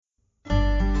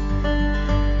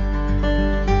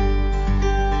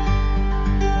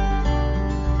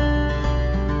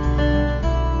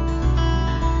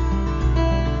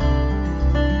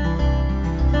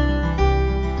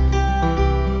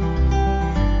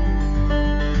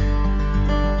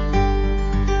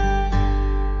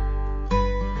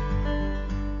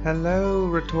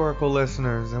Rhetorical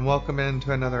listeners, and welcome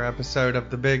into another episode of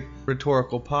the Big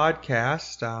Rhetorical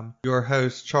Podcast. I'm your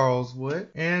host, Charles Wood,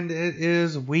 and it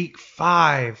is week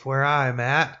 5 where I'm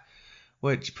at,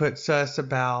 which puts us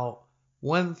about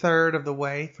 1/3 of the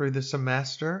way through the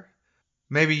semester.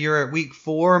 Maybe you're at week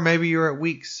 4, maybe you're at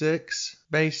week 6,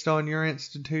 based on your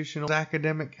institutional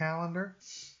academic calendar.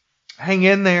 Hang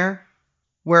in there,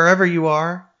 wherever you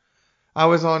are. I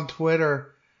was on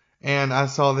Twitter, and I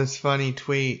saw this funny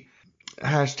tweet,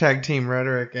 hashtag Team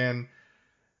Rhetoric, and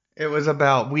it was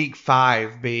about week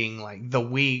 5 being like the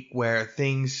week where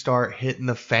things start hitting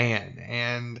the fan.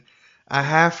 And I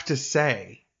have to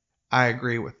say, I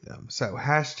agree with them. So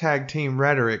hashtag Team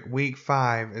Rhetoric, week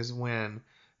 5 is when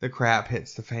the crap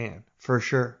hits the fan, for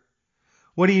sure.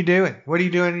 What are you doing? What are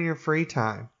you doing in your free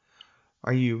time?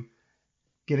 Are you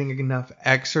getting enough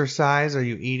exercise? Are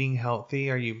you eating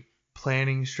healthy? Are you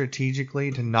planning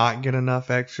strategically to not get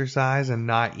enough exercise and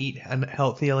not eat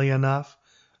healthily enough?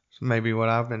 So maybe what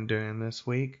I've been doing this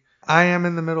week. I am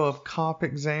in the middle of comp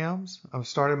exams. I've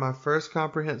started my first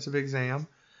comprehensive exam.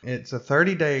 It's a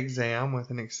 30-day exam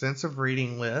with an extensive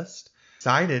reading list.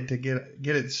 Excited to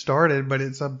get it started, but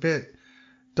it's a bit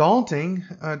daunting,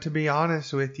 to be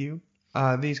honest with you.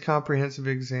 These comprehensive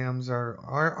exams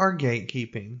are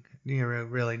gatekeeping,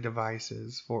 really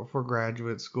devices for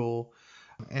graduate school.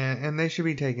 And they should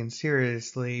be taken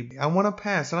seriously. I want to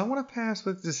pass, and I want to pass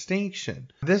with distinction.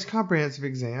 This comprehensive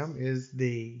exam is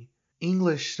the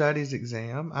English Studies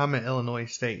exam. I'm at Illinois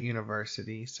State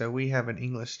University, so we have an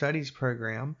English Studies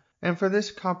program. And for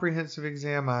this comprehensive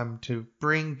exam, I'm to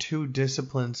bring 2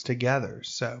 disciplines together.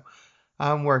 So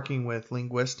I'm working with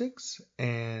linguistics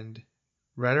and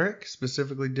rhetoric,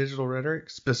 specifically digital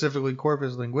rhetoric, specifically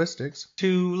corpus linguistics,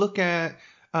 to look at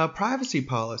privacy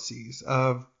policies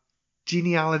of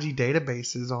genealogy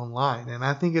databases online. And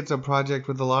I think it's a project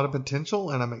with a lot of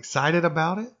potential, and I'm excited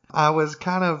about it. I was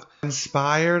kind of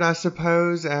inspired, I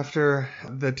suppose, after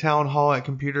the town hall at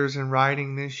Computers and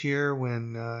Writing this year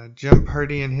when Jim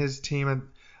Purdy and his team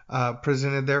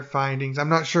presented their findings. I'm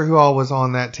not sure who all was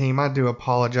on that team. I do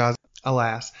apologize.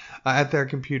 Alas, at their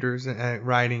Computers and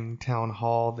Writing town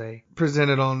hall, they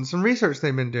presented on some research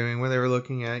they've been doing where they were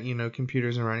looking at,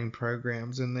 computers and writing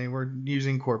programs, and they were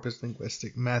using corpus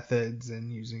linguistic methods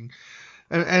and using,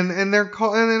 and their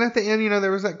call, and then at the end,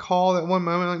 there was that call at one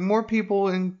moment, like more people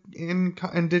in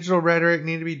digital rhetoric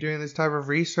need to be doing this type of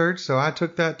research. So I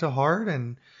took that to heart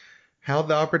and held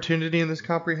the opportunity in this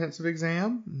comprehensive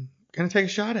exam. I'm gonna take a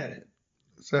shot at it.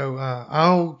 So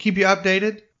I'll keep you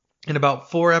updated in about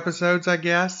 4 episodes, I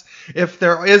guess. If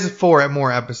there is 4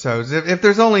 more episodes. If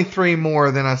there's only 3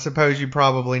 more, then I suppose you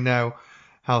probably know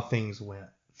how things went.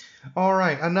 All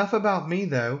right, enough about me,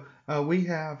 though. We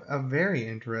have a very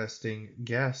interesting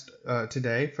guest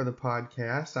today for the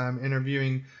podcast. I'm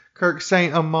interviewing Kirk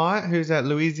Amant, who's at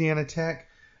Louisiana Tech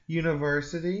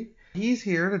University. He's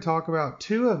here to talk about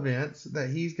 2 events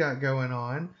that he's got going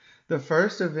on. The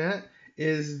first event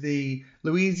is the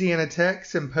Louisiana Tech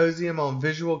Symposium on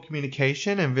Visual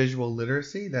Communication and Visual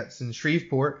Literacy. That's in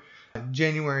Shreveport,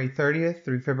 January 30th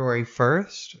through February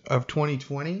 1st of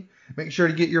 2020. Make sure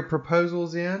to get your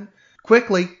proposals in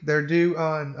quickly. They're due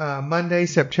on Monday,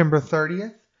 September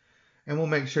 30th, and we'll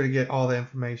make sure to get all the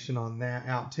information on that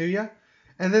out to you.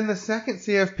 And then the second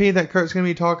CFP that Kirk's going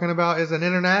to be talking about is an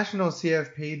international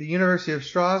CFP, the University of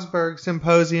Strasbourg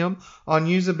Symposium on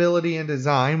Usability and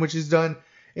Design, which is done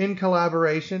in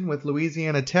collaboration with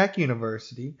Louisiana Tech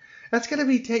University. That's going to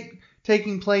be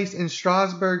taking place in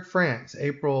Strasbourg, France,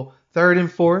 April 3rd and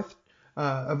 4th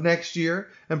of next year.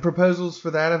 And proposals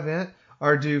for that event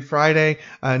are due Friday,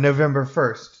 November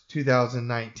 1st,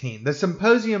 2019. The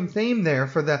symposium theme there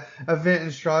for the event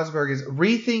in Strasbourg is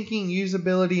Rethinking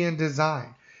Usability and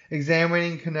Design,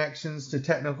 Examining Connections to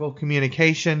Technical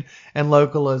Communication and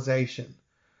Localization.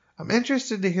 I'm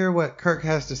interested to hear what Kirk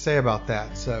has to say about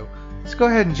that, so let's go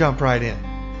ahead and jump right in.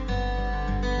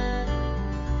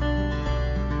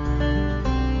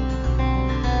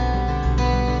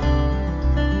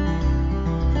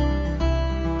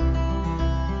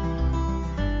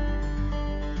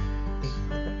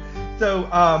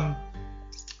 So,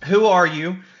 who are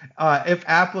you? If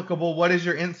applicable, what is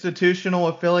your institutional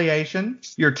affiliation,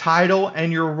 your title,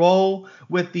 and your role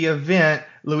with the event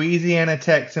Louisiana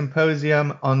Tech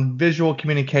Symposium on Visual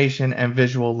Communication and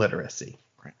Visual Literacy?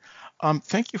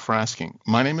 Thank you for asking.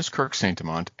 My name is Kirk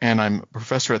Amant, and I'm a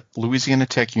professor at Louisiana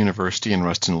Tech University in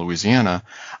Ruston, Louisiana.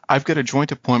 I've got a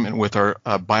joint appointment with our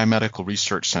Biomedical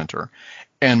Research Center,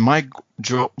 and my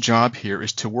job here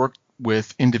is to work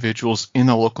with individuals in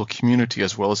the local community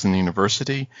as well as in the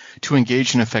university to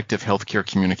engage in effective healthcare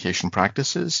communication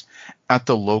practices at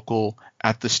the local,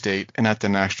 at the state, and at the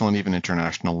national and even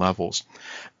international levels.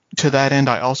 To that end,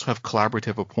 I also have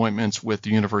collaborative appointments with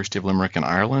the University of Limerick in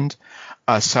Ireland,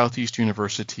 Southeast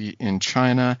University in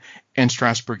China, and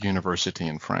Strasbourg University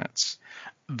in France.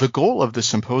 The goal of the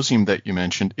symposium that you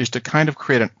mentioned is to kind of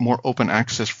create a more open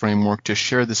access framework to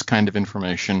share this kind of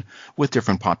information with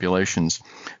different populations.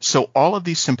 So all of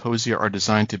these symposia are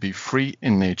designed to be free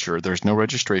in nature. There's no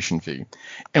registration fee.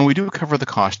 And we do cover the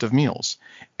cost of meals.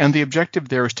 And the objective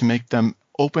there is to make them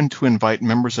open to invite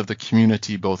members of the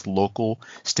community, both local,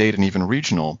 state, and even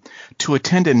regional, to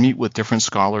attend and meet with different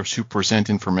scholars who present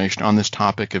information on this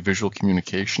topic of visual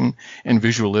communication and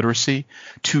visual literacy,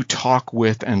 to talk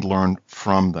with and learn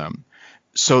from them.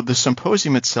 So the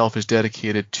symposium itself is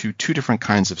dedicated to two different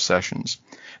kinds of sessions.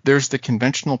 There's the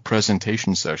conventional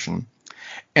presentation session,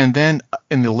 and then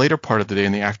in the later part of the day,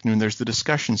 in the afternoon, there's the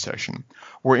discussion session,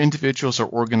 where individuals are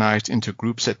organized into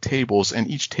groups at tables, and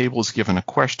each table is given a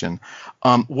question.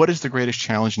 What is the greatest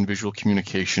challenge in visual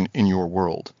communication in your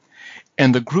world?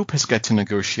 And the group has got to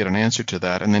negotiate an answer to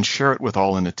that and then share it with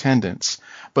all in attendance.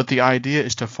 But the idea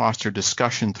is to foster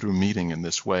discussion through meeting in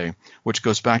this way, which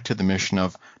goes back to the mission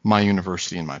of my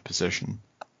university and my position.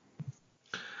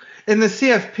 In the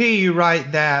CFP, you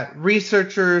write that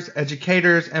researchers,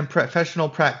 educators, and professional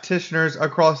practitioners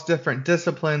across different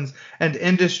disciplines and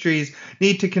industries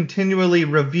need to continually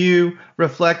review,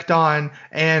 reflect on,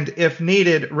 and, if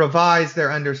needed, revise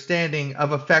their understanding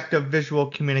of effective visual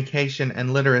communication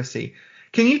and literacy.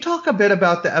 Can you talk a bit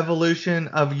about the evolution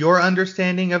of your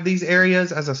understanding of these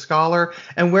areas as a scholar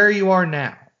and where you are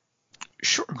now?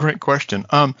 Sure, great question.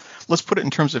 Let's put it in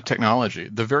terms of technology.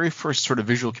 The very first sort of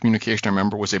visual communication I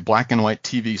remember was a black and white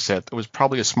TV set that was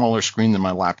probably a smaller screen than my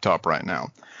laptop right now.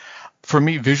 For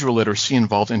me, visual literacy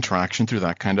involved interaction through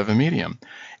that kind of a medium.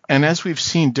 And as we've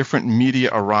seen different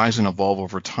media arise and evolve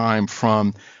over time,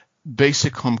 from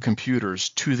basic home computers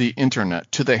to the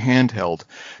internet, to the handheld,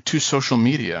 to social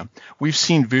media, we've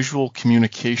seen visual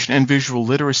communication and visual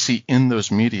literacy in those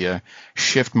media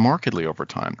shift markedly over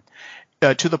time.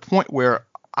 To the point where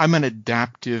I'm an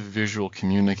adaptive visual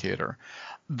communicator.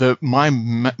 My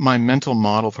mental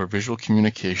model for visual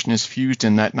communication is fused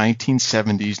in that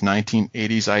 1970s,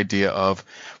 1980s idea of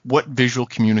what visual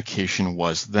communication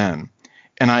was then.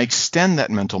 And I extend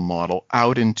that mental model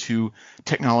out into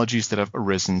technologies that have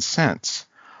arisen since.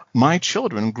 My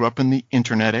children grew up in the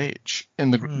internet age,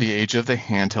 in the age of the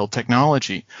handheld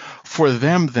technology. For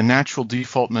them, the natural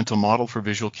default mental model for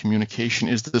visual communication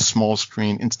is the small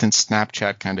screen, instant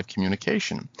Snapchat kind of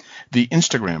communication, the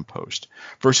Instagram post,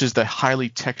 versus the highly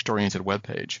text-oriented web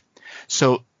page.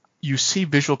 So you see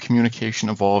visual communication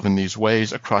evolve in these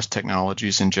ways across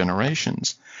technologies and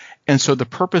generations. And so the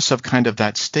purpose of kind of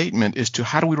that statement is to,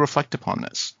 how do we reflect upon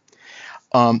this?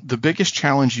 The biggest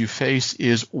challenge you face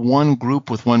is one group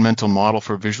with one mental model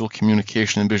for visual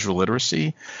communication and visual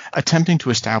literacy, attempting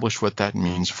to establish what that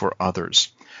means for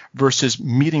others, versus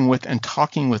meeting with and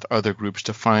talking with other groups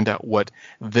to find out what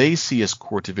they see as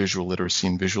core to visual literacy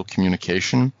and visual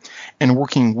communication, and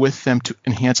working with them to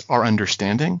enhance our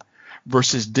understanding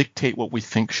versus dictate what we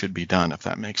think should be done, if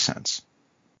that makes sense.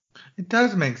 It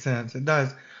does make sense. It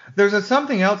does. There's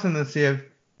something else in the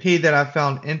CFP that I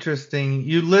found interesting.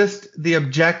 You list the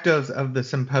objectives of the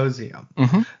symposium.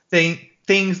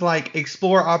 Things like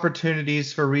explore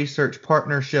opportunities for research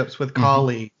partnerships with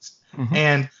colleagues,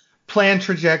 and plan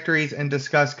trajectories and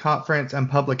discuss conference and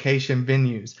publication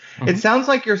venues. It sounds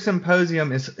like your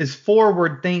symposium is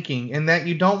forward thinking, in that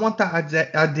you don't want the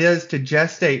ideas to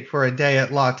gestate for a day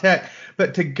at La Tech,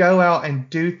 but to go out and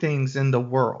do things in the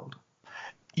world.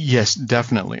 Yes,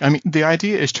 definitely. I mean, the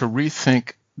idea is to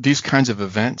rethink these kinds of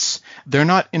events. They're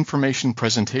not information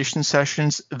presentation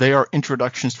sessions. They are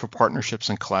introductions for partnerships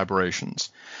and collaborations.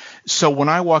 So when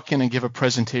I walk in and give a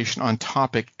presentation on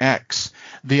topic X,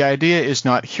 the idea is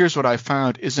not, here's what I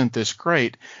found, isn't this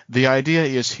great? The idea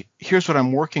is, here's what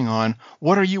I'm working on.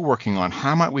 What are you working on?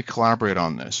 How might we collaborate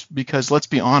on this? Because let's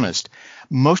be honest,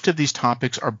 most of these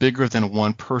topics are bigger than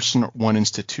one person, one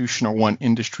institution, or one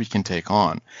industry can take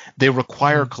on. They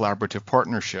require collaborative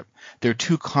partnership. They're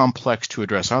too complex to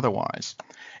address otherwise.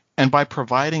 And by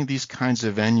providing these kinds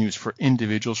of venues for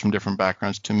individuals from different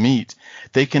backgrounds to meet,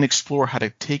 they can explore how to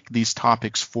take these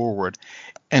topics forward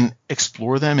and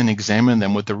explore them and examine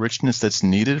them with the richness that's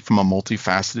needed from a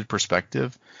multifaceted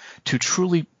perspective to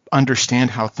truly understand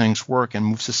how things work and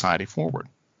move society forward.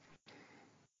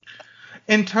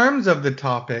 In terms of the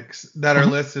topics that are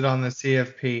listed on the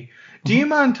CFP, do you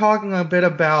mind talking a bit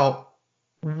about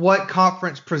what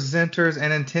conference presenters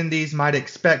and attendees might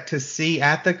expect to see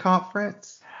at the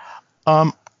conference?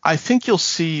 I think you'll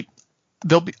see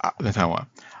there'll be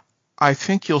I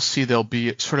think you'll see there'll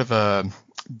be sort of a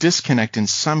disconnect in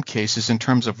some cases in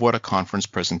terms of what a conference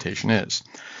presentation is.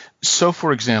 So,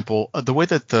 for example, the way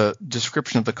that the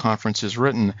description of the conference is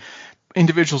written,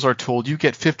 individuals are told you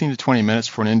get 15 to 20 minutes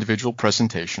for an individual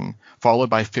presentation, followed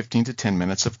by 15 to 10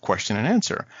 minutes of question and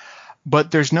answer.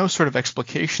 But there's no sort of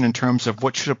explication in terms of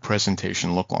what should a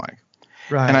presentation look like.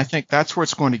 Right. And I think that's where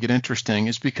it's going to get interesting,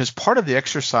 is because part of the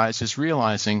exercise is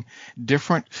realizing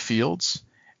different fields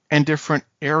and different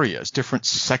areas, different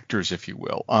sectors, if you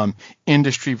will,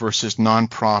 industry versus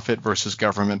nonprofit versus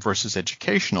government versus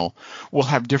educational, will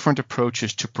have different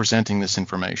approaches to presenting this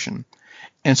information.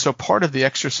 And so part of the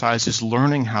exercise is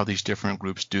learning how these different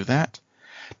groups do that,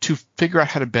 to figure out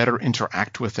how to better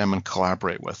interact with them and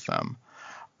collaborate with them.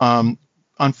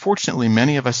 Unfortunately,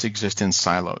 many of us exist in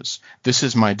silos. This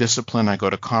is my discipline. I go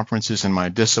to conferences in my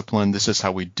discipline. This is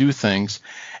how we do things.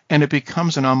 And it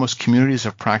becomes an almost communities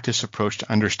of practice approach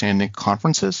to understanding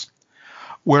conferences.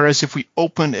 Whereas if we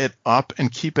open it up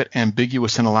and keep it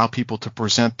ambiguous and allow people to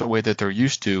present the way that they're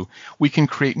used to, we can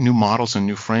create new models and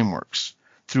new frameworks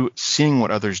through seeing what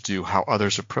others do, how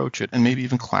others approach it, and maybe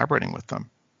even collaborating with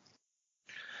them.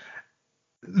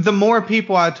 The more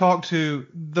people I talk to,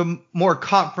 the more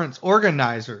conference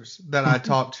organizers that I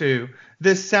talk to.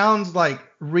 This sounds like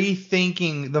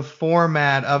rethinking the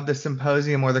format of the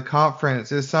symposium or the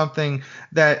conference is something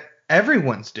that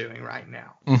everyone's doing right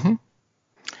now. Mm-hmm.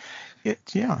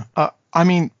 I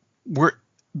mean,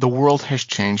 the world has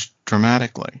changed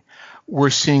dramatically. We're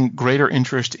seeing greater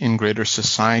interest in greater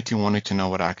society wanting to know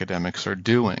what academics are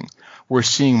doing. We're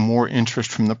seeing more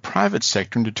interest from the private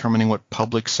sector in determining what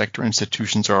public sector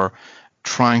institutions are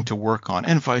trying to work on,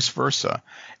 and vice versa.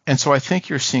 And so I think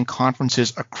you're seeing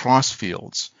conferences across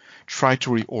fields try to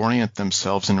reorient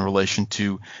themselves in relation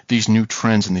to these new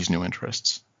trends and these new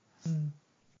interests.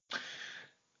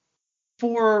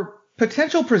 For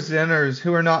potential presenters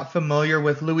who are not familiar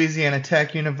with Louisiana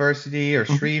Tech University or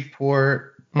Shreveport,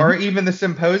 or even the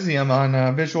symposium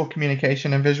on visual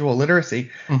communication and visual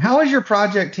literacy, how is your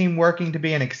project team working to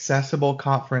be an accessible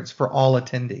conference for all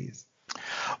attendees?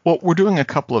 Well, we're doing a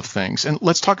couple of things, and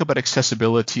let's talk about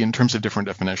accessibility in terms of different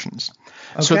definitions.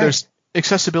 Okay. So there's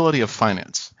accessibility of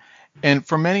finance. And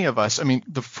for many of us, I mean,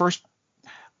 the first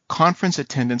conference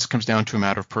attendance comes down to a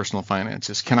matter of personal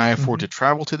finances. Can I afford to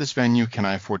travel to this venue? Can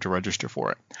I afford to register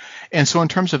for it? And so in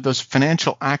terms of those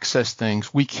financial access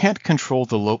things, we can't control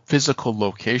the physical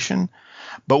location,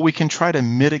 but we can try to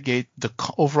mitigate the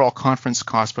overall conference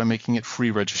cost by making it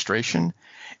free registration,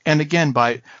 and again,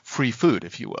 by free food,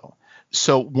 if you will.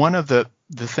 So one of the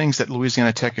things that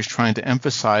Louisiana Tech is trying to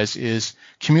emphasize is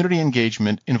community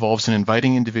engagement involves in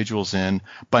inviting individuals in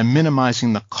by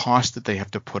minimizing the cost that they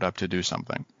have to put up to do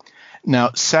something.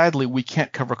 Now, sadly, we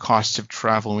can't cover costs of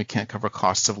travel and we can't cover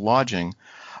costs of lodging,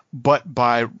 but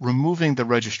by removing the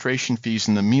registration fees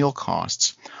and the meal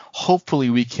costs, hopefully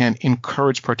we can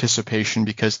encourage participation,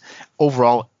 because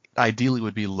overall, ideally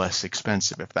would be less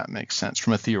expensive, if that makes sense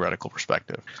from a theoretical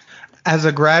perspective. As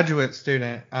a graduate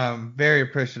student, I'm very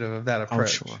appreciative of that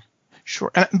approach. Oh,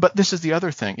 sure. But this is the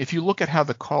other thing. If you look at how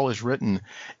the call is written,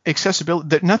 accessibility,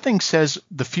 that nothing says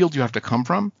the field you have to come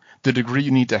from, the degree you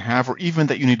need to have, or even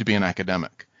that you need to be an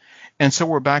academic. And so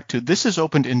we're back to this is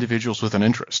open to individuals with an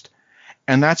interest.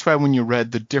 And that's why when you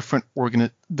read the different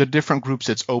groups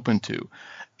it's open to,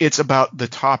 it's about the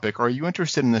topic. Are you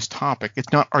interested in this topic?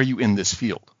 It's not, are you in this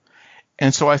field?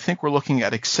 And so I think we're looking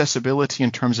at accessibility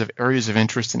in terms of areas of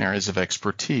interest and areas of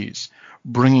expertise,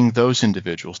 bringing those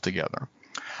individuals together.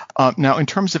 Now, in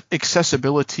terms of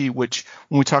accessibility, which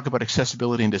when we talk about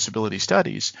accessibility and disability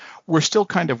studies, we're still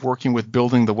kind of working with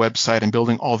building the website and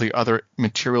building all the other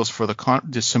materials for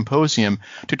the symposium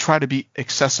to try to be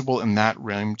accessible in that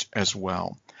range as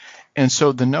well. And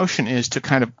so the notion is to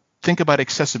kind of think about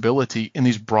accessibility in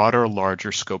these broader,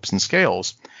 larger scopes and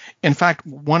scales. In fact,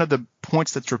 one of the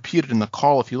points that's repeated in the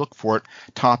call, if you look for it,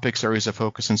 topics, areas of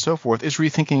focus, and so forth, is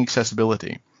rethinking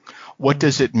accessibility. What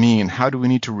does it mean? How do we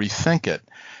need to rethink it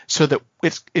so that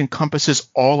it encompasses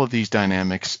all of these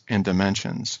dynamics and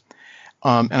dimensions?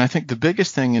 And I think the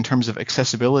biggest thing in terms of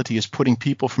accessibility is putting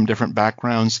people from different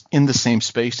backgrounds in the same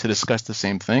space to discuss the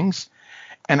same things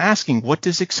and asking, what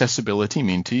does accessibility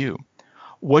mean to you?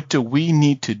 What do we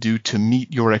need to do to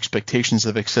meet your expectations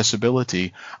of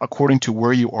accessibility according to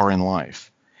where you are in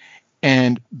life?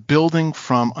 And building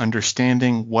from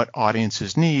understanding what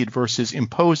audiences need versus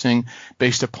imposing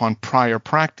based upon prior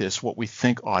practice what we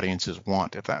think audiences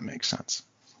want, if that makes sense.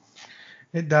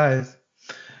 It does.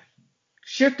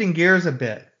 Shifting gears a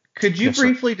bit, Could you Yes, sir.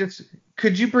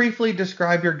 briefly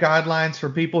describe your guidelines for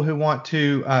people who want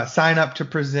to sign up to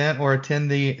present or attend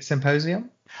the symposium?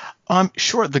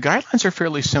 Sure. The guidelines are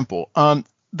fairly simple.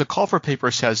 The call for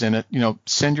paper says in it,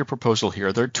 send your proposal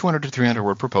here. They're 200 to 300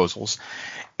 word proposals.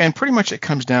 And pretty much it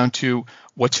comes down to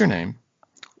what's your name?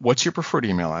 What's your preferred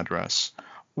email address?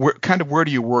 Where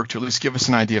do you work to at least give us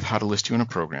an idea of how to list you in a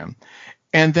program?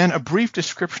 And then a brief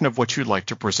description of what you'd like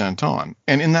to present on.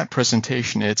 And in that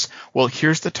presentation, it's, well,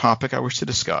 here's the topic I wish to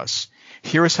discuss.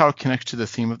 Here is how it connects to the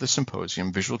theme of the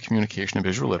symposium, visual communication and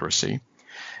visual literacy.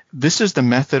 This is the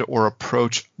method or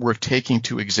approach we're taking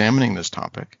to examining this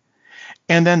topic.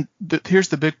 And then here's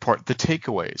the big part, the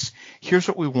takeaways. Here's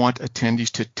what we want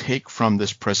attendees to take from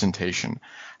this presentation,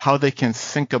 how they can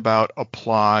think about,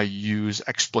 apply, use,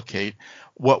 explicate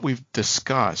what we've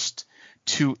discussed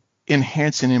to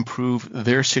enhance and improve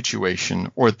their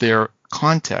situation or their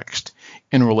context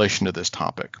in relation to this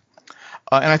topic.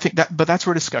 And I think that's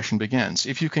where discussion begins.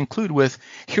 If you conclude with,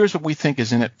 here's what we think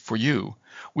is in it for you,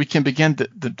 we can begin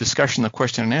the discussion, the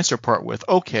question and answer part with,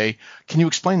 okay, can you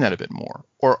explain that a bit more?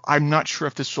 Or I'm not sure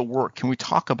if this will work. Can we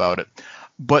talk about it?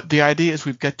 But the idea is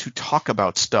we've got to talk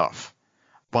about stuff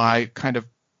by kind of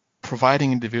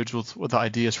providing individuals with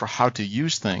ideas for how to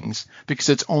use things, because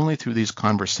it's only through these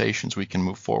conversations we can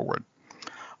move forward.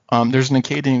 There's an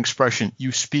Acadian expression,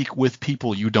 you speak with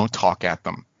people, you don't talk at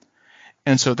them.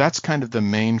 And so that's kind of the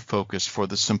main focus for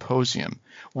the symposium.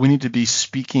 We need to be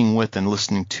speaking with and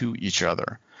listening to each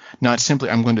other, not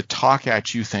simply, I'm going to talk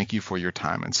at you, thank you for your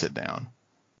time, and sit down.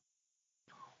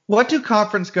 What do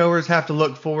conference goers have to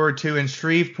look forward to in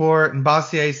Shreveport and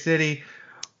Bossier City?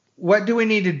 What do we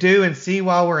need to do and see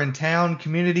while we're in town?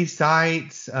 Community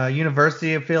sites,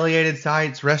 university-affiliated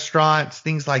sites, restaurants,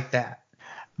 things like that.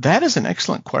 That is an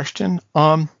excellent question.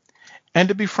 And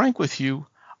to be frank with you,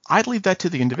 I'd leave that to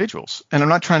the individuals. And I'm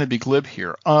not trying to be glib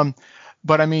here.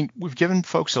 But I mean, we've given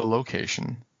folks a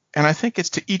location. And I think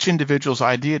it's to each individual's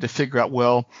idea to figure out,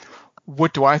 well,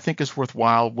 what do I think is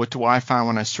worthwhile? What do I find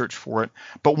when I search for it?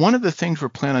 But one of the things we're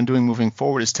planning on doing moving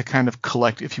forward is to kind of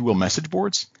collect, if you will, message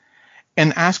boards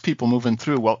and ask people moving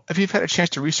through, well, if you've had a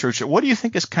chance to research it, what do you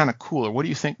think is kind of cool, or what do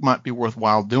you think might be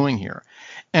worthwhile doing here?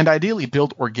 And ideally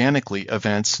build organically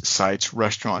events, sites,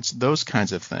 restaurants, those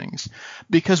kinds of things.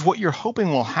 Because what you're hoping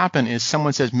will happen is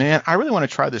someone says, man, I really want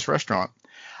to try this restaurant.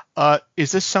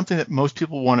 Is this something that most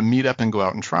people want to meet up and go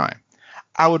out and try?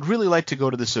 I would really like to go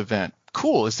to this event.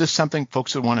 Cool. Is this something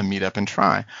folks would want to meet up and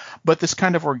try? But this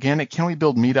kind of organic, can we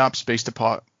build meetups based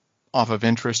off of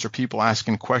interest or people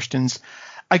asking questions?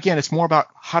 Again, it's more about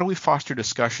how do we foster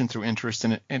discussion through interest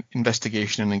and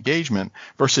investigation and engagement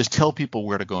versus tell people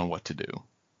where to go and what to do.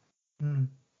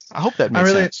 I hope that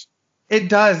makes sense. It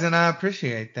does, and I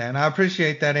appreciate that. And I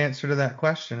appreciate that answer to that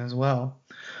question as well.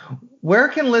 Where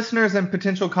can listeners and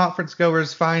potential conference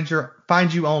goers find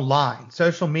you online?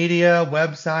 Social media,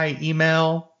 website,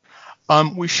 email?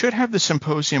 We should have the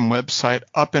symposium website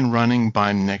up and running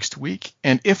by next week.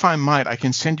 And if I might, I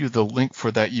can send you the link for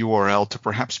that URL to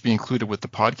perhaps be included with the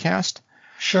podcast.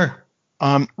 Sure.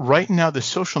 Right now, the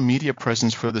social media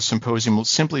presence for the symposium will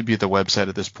simply be the website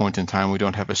at this point in time. We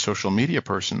don't have a social media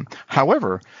person.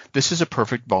 However, this is a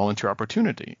perfect volunteer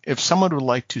opportunity. If someone would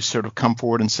like to sort of come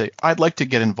forward and say, I'd like to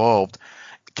get involved,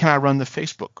 can I run the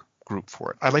Facebook group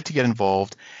for it? I'd like to get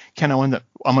involved. I'm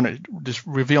going to just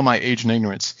reveal my age and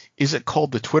ignorance. Is it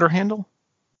called the Twitter handle?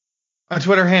 A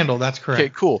Twitter handle, that's correct.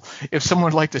 Okay, cool. If someone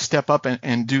would like to step up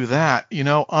and do that,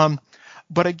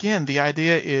 but again, the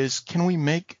idea is, can we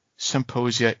make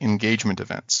symposia engagement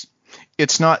events?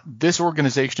 It's not this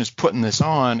organization is putting this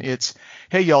on. It's,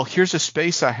 hey, y'all, here's a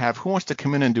space I have. Who wants to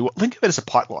come in and do what? Think of it as a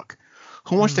potluck.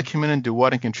 Who wants to come in and do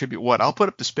what and contribute what? I'll put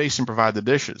up the space and provide the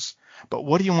dishes. But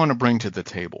what do you want to bring to the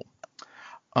table?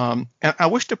 And I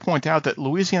wish to point out that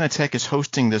Louisiana Tech is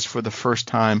hosting this for the first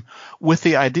time with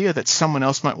the idea that someone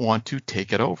else might want to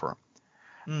take it over.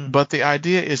 But the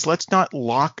idea is, let's not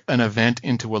lock an event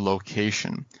into a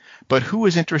location, but who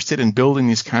is interested in building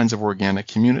these kinds of organic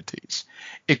communities?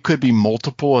 It could be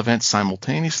multiple events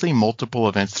simultaneously, multiple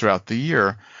events throughout the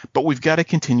year, but we've got to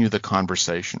continue the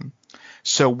conversation.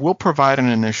 So we'll provide an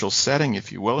initial setting,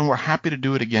 if you will, and we're happy to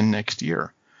do it again next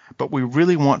year. But we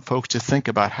really want folks to think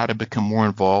about how to become more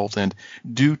involved and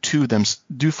do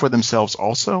for themselves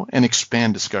also, and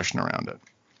expand discussion around it.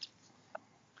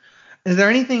 Is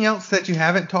there anything else that you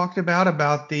haven't talked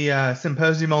about the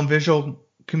Symposium on Visual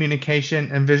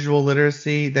Communication and Visual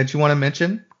Literacy that you want to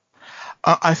mention?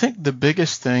 I think the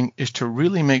biggest thing is to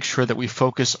really make sure that we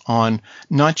focus on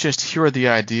not just here are the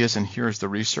ideas and here's the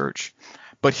research,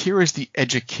 but here is the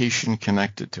education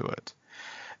connected to it.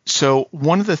 So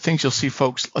one of the things you'll see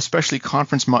folks, especially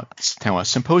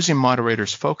symposium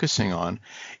moderators focusing on,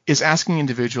 is asking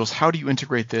individuals, how do you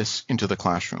integrate this into the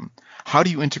classroom? How do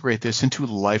you integrate this into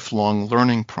lifelong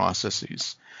learning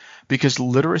processes? Because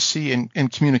literacy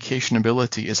and communication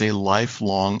ability is a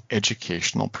lifelong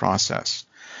educational process.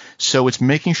 So it's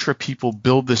making sure people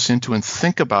build this into and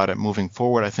think about it moving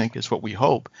forward, I think, is what we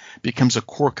hope becomes a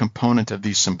core component of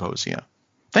these symposia.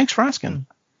 Thanks for asking.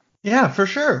 Yeah, for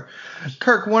sure.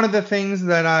 Kirk, one of the things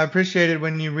that I appreciated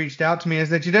when you reached out to me is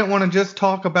that you didn't want to just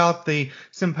talk about the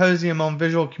symposium on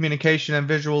visual communication and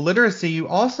visual literacy. You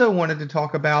also wanted to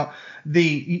talk about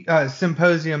the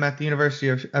symposium at the University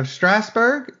of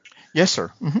Strasbourg. Yes,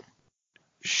 sir. Mm-hmm.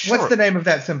 Sure. What's the name of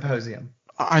that symposium?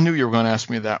 I knew you were going to ask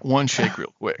me that. One shake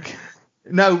real quick.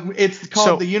 No, it's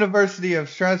called the University of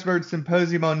Strasbourg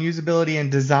Symposium on Usability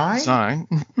and Design. Design.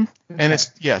 And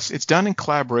it's done in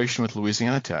collaboration with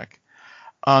Louisiana Tech.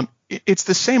 It's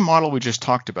the same model we just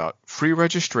talked about. Free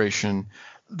registration,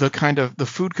 the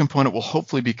food component will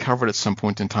hopefully be covered at some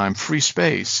point in time, free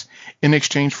space in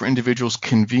exchange for individuals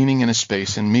convening in a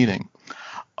space and meeting.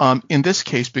 In this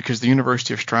case, because the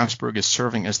University of Strasbourg is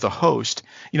serving as the host,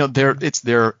 it's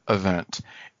their event.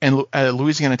 And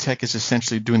Louisiana Tech is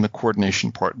essentially doing the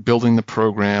coordination part, building the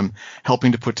program,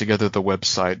 helping to put together the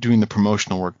website, doing the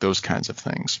promotional work, those kinds of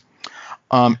things.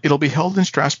 It'll be held in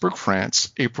Strasbourg,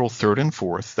 France, April 3rd and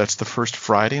 4th. That's the first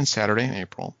Friday and Saturday in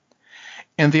April.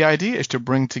 And the idea is to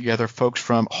bring together folks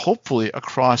from hopefully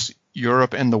across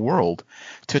Europe and the world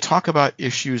to talk about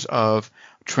issues of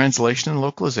translation and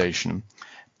localization,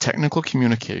 technical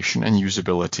communication, and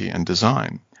usability and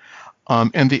design.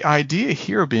 And the idea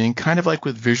here being kind of like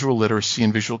with visual literacy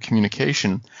and visual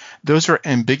communication, those are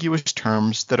ambiguous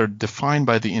terms that are defined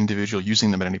by the individual using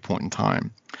them at any point in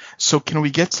time. So can we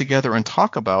get together and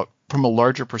talk about, from a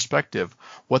larger perspective,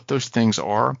 what those things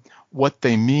are, what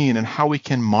they mean, and how we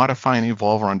can modify and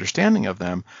evolve our understanding of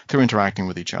them through interacting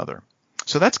with each other?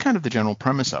 So that's kind of the general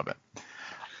premise of it.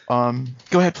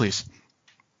 Go ahead, please.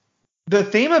 The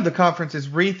theme of the conference is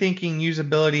rethinking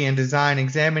usability and design,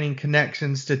 examining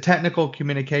connections to technical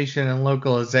communication and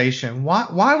localization.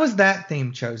 Why was that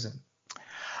theme chosen?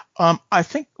 I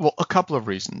think, a couple of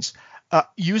reasons.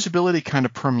 Usability kind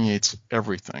of permeates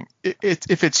everything.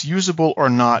 If it's usable or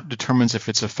not determines if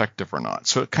it's effective or not.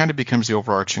 So it kind of becomes the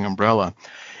overarching umbrella.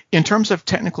 In terms of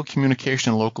technical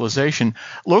communication and localization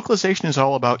is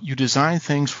all about you design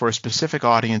things for a specific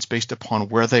audience based upon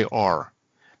where they are,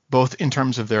 both in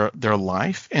terms of their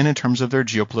life and in terms of their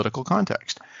geopolitical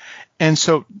context. And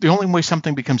so the only way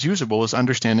something becomes usable is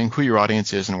understanding who your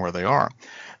audience is and where they are.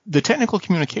 The technical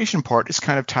communication part is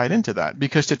kind of tied into that,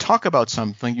 because to talk about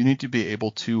something, you need to be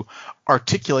able to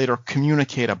articulate or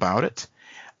communicate about it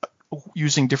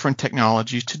using different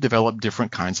technologies to develop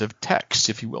different kinds of text,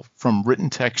 if you will, from written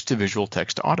text to visual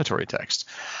text to auditory text.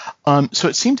 So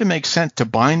it seemed to make sense to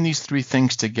bind these three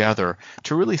things together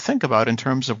to really think about in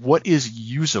terms of what is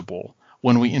usable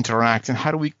when we interact and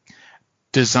how do we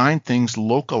design things,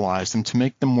 localize them to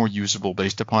make them more usable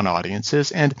based upon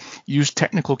audiences, and use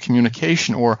technical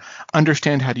communication or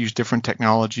understand how to use different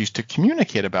technologies to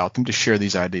communicate about them to share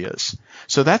these ideas.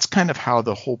 So that's kind of how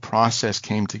the whole process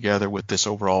came together with this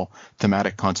overall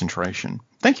thematic concentration.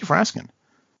 Thank you for asking.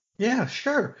 Yeah,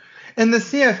 sure. In the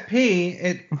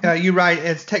CFP, you write,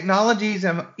 as technologies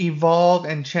evolve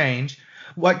and change,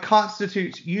 what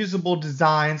constitutes usable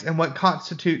designs and what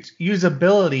constitutes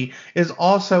usability is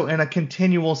also in a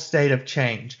continual state of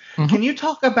change. Mm-hmm. Can you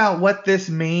talk about what this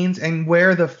means and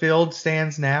where the field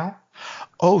stands now?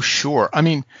 Oh, sure. I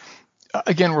mean,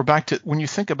 again, we're back to when you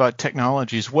think about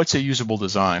technologies, what's a usable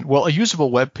design? Well, a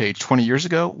usable web page 20 years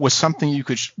ago was something you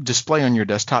could display on your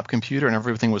desktop computer and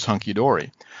everything was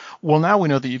hunky-dory. Well, now we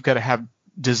know that you've got to have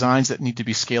designs that need to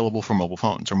be scalable for mobile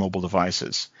phones or mobile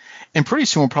devices. And pretty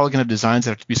soon we're probably going to have designs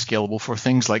that have to be scalable for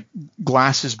things like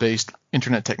glasses-based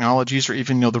internet technologies, or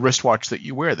even the wristwatch that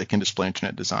you wear that can display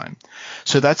internet design.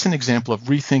 So that's an example of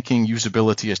rethinking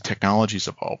usability as technologies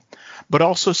evolve. But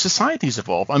also societies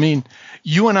evolve. I mean,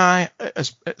 you and I,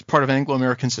 as part of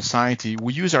Anglo-American society,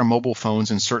 we use our mobile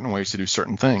phones in certain ways to do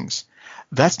certain things.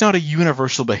 That's not a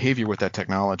universal behavior with that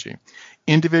technology.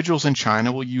 Individuals in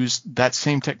China will use that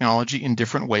same technology in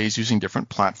different ways using different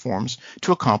platforms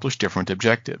to accomplish different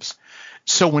objectives.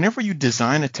 So whenever you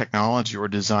design a technology or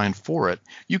design for it,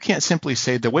 you can't simply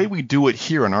say the way we do it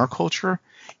here in our culture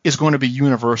is going to be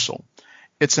universal.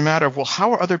 It's a matter of, well,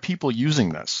 how are other people using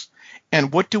this?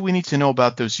 And what do we need to know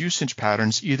about those usage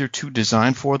patterns, either to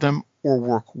design for them or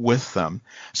work with them,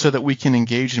 so that we can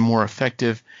engage in more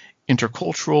effective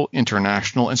intercultural,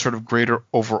 international, and sort of greater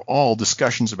overall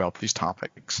discussions about these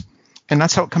topics. And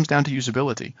that's how it comes down to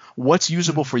usability. What's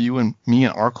usable for you and me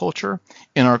in our culture,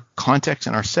 in our context,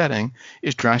 in our setting,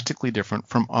 is drastically different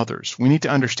from others. We need to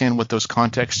understand what those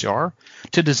contexts are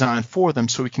to design for them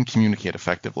so we can communicate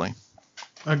effectively.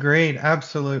 Agreed.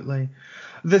 Absolutely.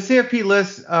 The CFP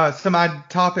lists some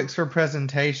topics for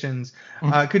presentations.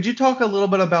 Could you talk a little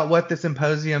bit about what the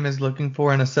symposium is looking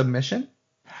for in a submission?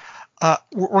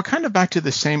 We're kind of back to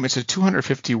the same. It's a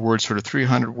 250 word, sort of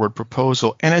 300 word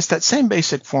proposal, and it's that same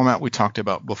basic format we talked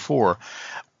about before.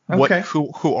 Okay.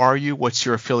 Who are you? What's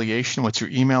your affiliation? What's your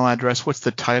email address? What's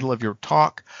the title of your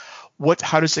talk?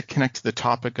 How does it connect to the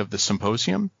topic of the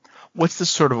symposium? What's the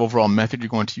sort of overall method you're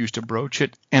going to use to broach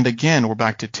it? And again, we're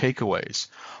back to takeaways.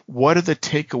 What are the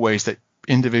takeaways that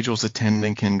individuals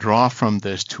attending can draw from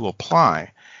this to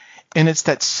apply? And it's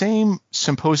that same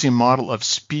symposium model of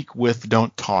speak with,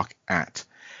 don't talk at.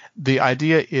 The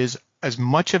idea is as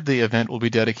much of the event will be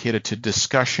dedicated to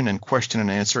discussion and question and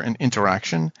answer and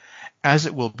interaction as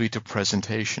it will be to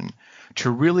presentation, to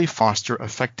really foster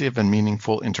effective and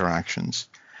meaningful interactions.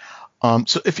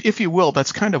 So if you will,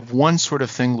 that's kind of one sort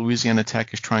of thing Louisiana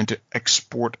Tech is trying to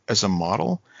export as a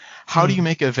model. How do you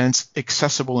make events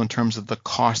accessible in terms of the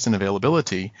cost and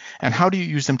availability, and how do you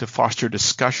use them to foster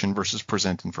discussion versus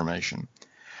present information?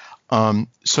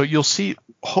 So you'll see,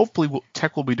 hopefully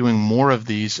Tech will be doing more of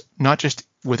these, not just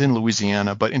within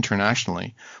Louisiana, but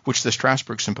internationally, which the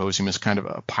Strasbourg Symposium is kind of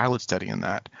a pilot study in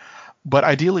that. But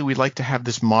ideally, we'd like to have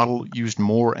this model used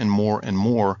more and more and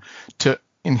more to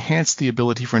enhance the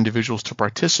ability for individuals to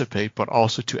participate, but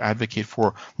also to advocate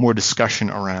for more discussion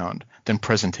around than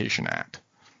presentation at.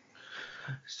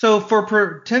 So for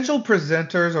potential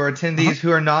presenters or attendees who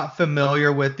are not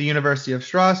familiar with the University of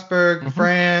Strasbourg,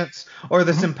 France, or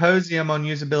the Symposium on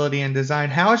Usability and Design,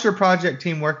 how is your project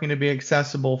team working to be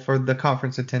accessible for the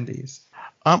conference attendees?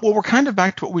 Well, we're kind of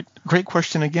back to great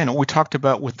question again, what we talked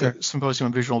about with the Symposium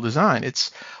on Visual Design. It's,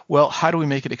 well, how do we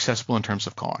make it accessible in terms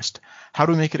of cost? How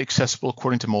do we make it accessible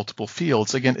according to multiple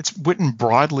fields? Again, it's written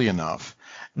broadly enough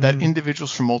that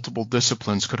individuals from multiple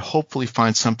disciplines could hopefully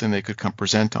find something they could come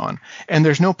present on. And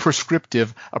there's no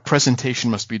prescriptive, a presentation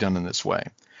must be done in this way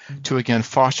to, again,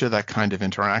 foster that kind of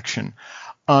interaction.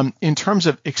 In terms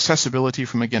of accessibility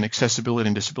from, again, accessibility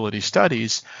and disability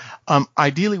studies,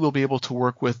 ideally we'll be able to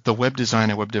work with the web design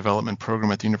and web development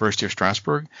program at the University of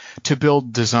Strasbourg to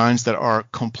build designs that are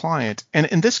compliant. And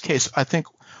in this case, I think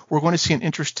we're going to see an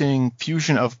interesting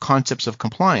fusion of concepts of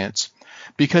compliance,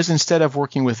 because instead of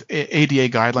working with ADA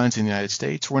guidelines in the United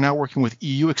States, we're now working with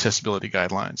EU accessibility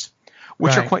guidelines,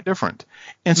 which are quite different.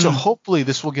 And so hopefully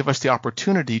this will give us the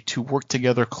opportunity to work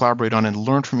together, collaborate on, and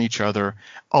learn from each other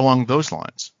along those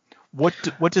lines. What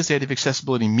does the idea of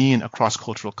accessibility mean across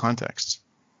cultural contexts?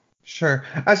 Sure.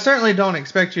 I certainly don't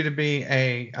expect you to be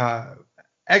a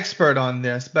expert on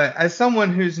this, but as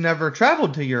someone who's never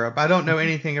traveled to Europe, I don't know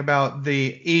anything about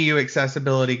the EU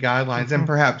accessibility guidelines, and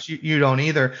perhaps you don't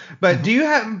either. But do you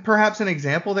have perhaps an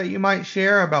example that you might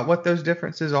share about what those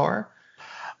differences are?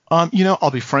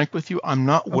 I'll be frank with you. I'm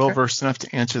not well-versed enough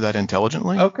to answer that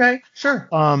intelligently. Okay, sure.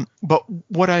 But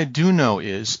what I do know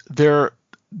is there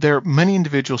are many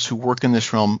individuals who work in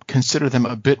this realm consider them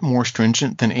a bit more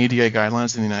stringent than ADA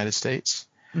guidelines in the United States.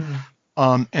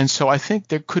 And so I think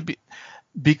there could be,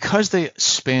 because they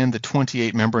span the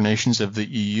 28 member nations of the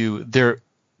EU,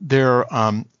 their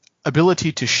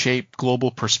ability to shape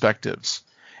global perspectives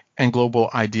and global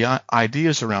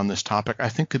ideas around this topic, I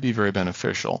think, could be very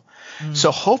beneficial.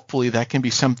 So hopefully that can be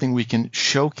something we can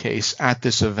showcase at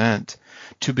this event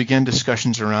to begin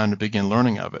discussions around and begin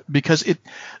learning of it. Because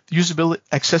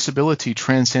accessibility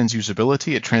transcends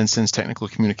usability, it transcends technical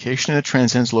communication, and it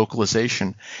transcends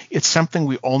localization. It's something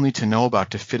we all need to know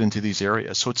about to fit into these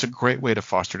areas. So it's a great way to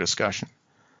foster discussion.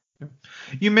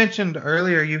 You mentioned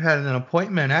earlier you had an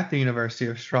appointment at the University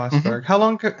of Strasbourg. How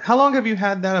long have you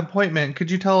had that appointment? Could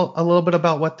you tell a little bit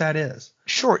about what that is?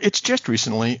 Sure. It's just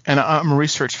recently, and I'm a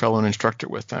research fellow and instructor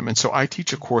with them. And so I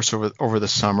teach a course over the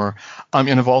summer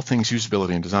in, of all things,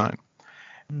 usability and design.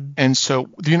 And so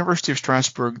the University of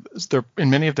Strasbourg, in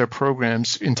many of their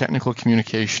programs in technical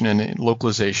communication and in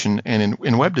localization and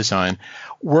in web design,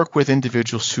 work with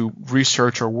individuals who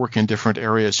research or work in different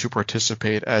areas who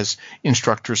participate as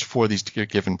instructors for these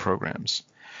given programs.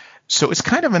 So it's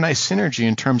kind of a nice synergy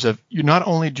in terms of not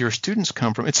only do your students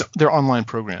come from, they're online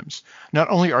programs. Not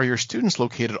only are your students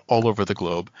located all over the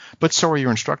globe, but so are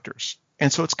your instructors.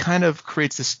 And so it's kind of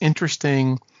creates this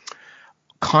interesting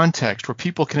context where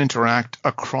people can interact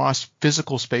across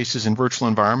physical spaces and virtual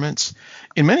environments,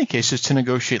 in many cases to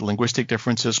negotiate linguistic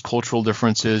differences, cultural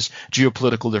differences,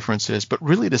 geopolitical differences, but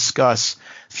really discuss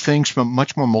things from a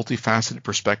much more multifaceted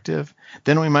perspective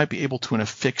than we might be able to in a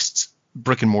fixed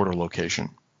brick and mortar location.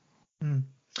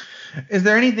 Is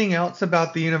there anything else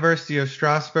about the University of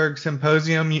Strasbourg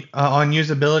Symposium on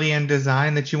Usability and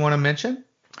Design that you want to mention?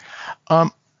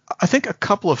 I think a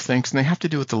couple of things, and they have to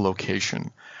do with the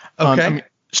location. Okay.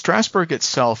 Strasbourg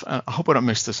itself, I hope I don't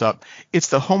mix this up, it's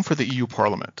the home for the EU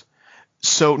Parliament.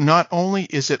 So not only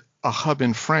is it a hub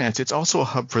in France, it's also a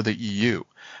hub for the EU.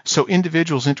 So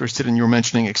individuals interested in, you were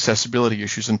mentioning accessibility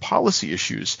issues and policy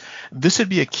issues, this would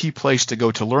be a key place to go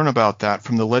to learn about that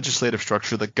from the legislative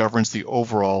structure that governs the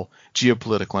overall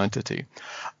geopolitical entity.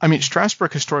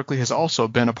 Strasbourg historically has also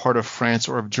been a part of France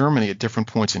or of Germany at different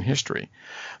points in history.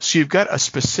 So you've got a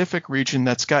specific region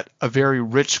that's got a very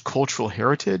rich cultural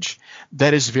heritage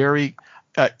that is very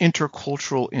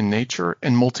intercultural in nature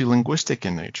and multilinguistic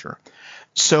in nature.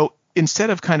 So instead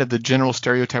of kind of the general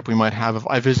stereotype we might have of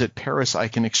I visit Paris, I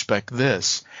can expect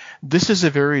this, this is a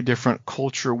very different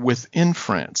culture within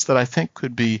France that I think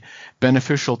could be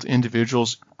beneficial to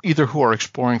individuals either who are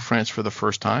exploring France for the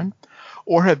first time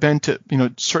or have been to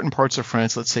certain parts of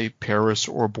France, let's say Paris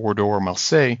or Bordeaux or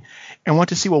Marseille, and want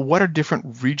to see, well, what are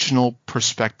different regional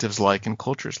perspectives like and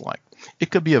cultures like?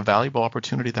 It could be a valuable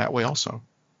opportunity that way also.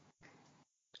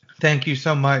 Thank you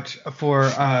so much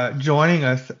for joining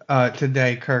us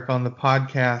today, Kirk, on the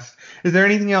podcast. Is there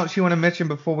anything else you want to mention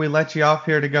before we let you off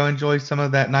here to go enjoy some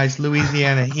of that nice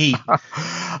Louisiana heat?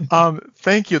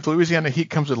 Thank you. The Louisiana heat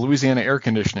comes with Louisiana air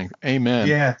conditioning. Amen.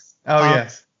 Yes. Oh,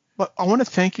 yes. But I want to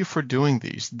thank you for doing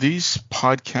these. These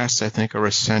podcasts, I think, are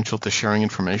essential to sharing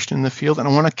information in the field, and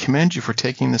I want to commend you for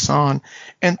taking this on.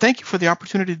 And thank you for the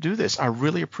opportunity to do this. I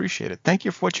really appreciate it. Thank you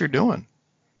for what you're doing.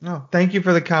 No, thank you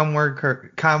for the kind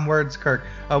words, Kirk.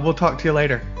 We'll talk to you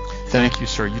later. Thank you,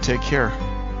 sir. You take care.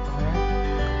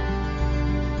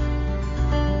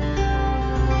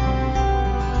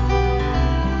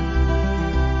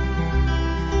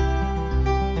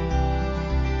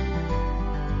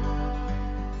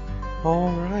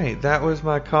 All right, that was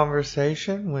my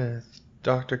conversation with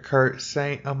Dr. Kirk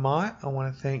St. Amant. I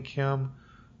want to thank him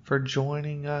for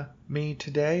joining me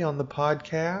today on the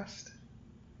podcast.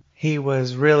 He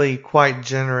was really quite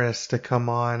generous to come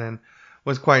on and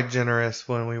was quite generous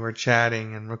when we were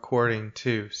chatting and recording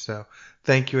too. So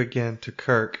thank you again to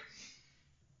Kirk.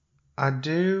 I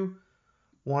do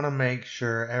want to make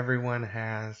sure everyone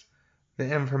has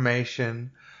the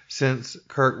information, since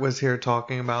Kirk was here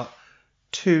talking about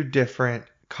 2 different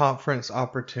conference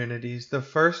opportunities. The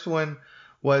first one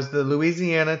was the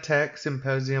Louisiana Tech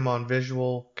Symposium on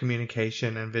Visual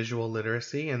Communication and Visual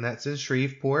Literacy, and that's in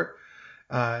Shreveport.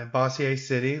 Bossier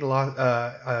City,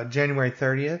 January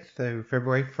 30th through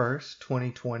February 1st,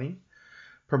 2020.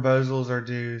 Proposals are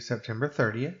due September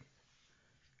 30th.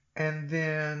 And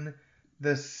then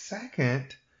the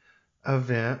second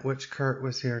event, which Kurt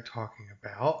was here talking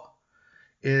about,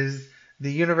 is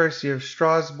the University of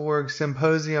Strasbourg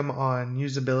Symposium on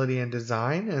Usability and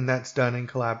Design, and that's done in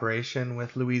collaboration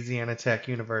with Louisiana Tech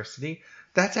University.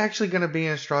 That's actually going to be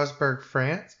in Strasbourg,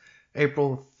 France,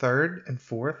 April 3rd and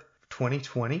 4th.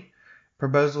 2020.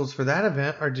 Proposals for that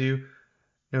event are due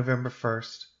November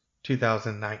 1st,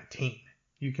 2019.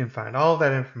 You can find all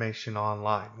that information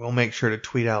online. We'll make sure to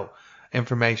tweet out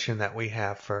information that we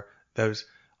have for those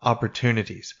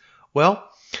opportunities. Well,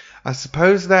 I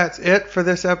suppose that's it for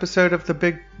this episode of the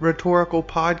Big Rhetorical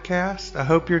Podcast. I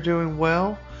hope you're doing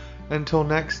well. Until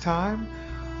next time,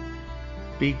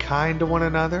 be kind to one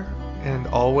another and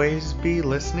always be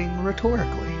listening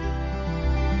rhetorically.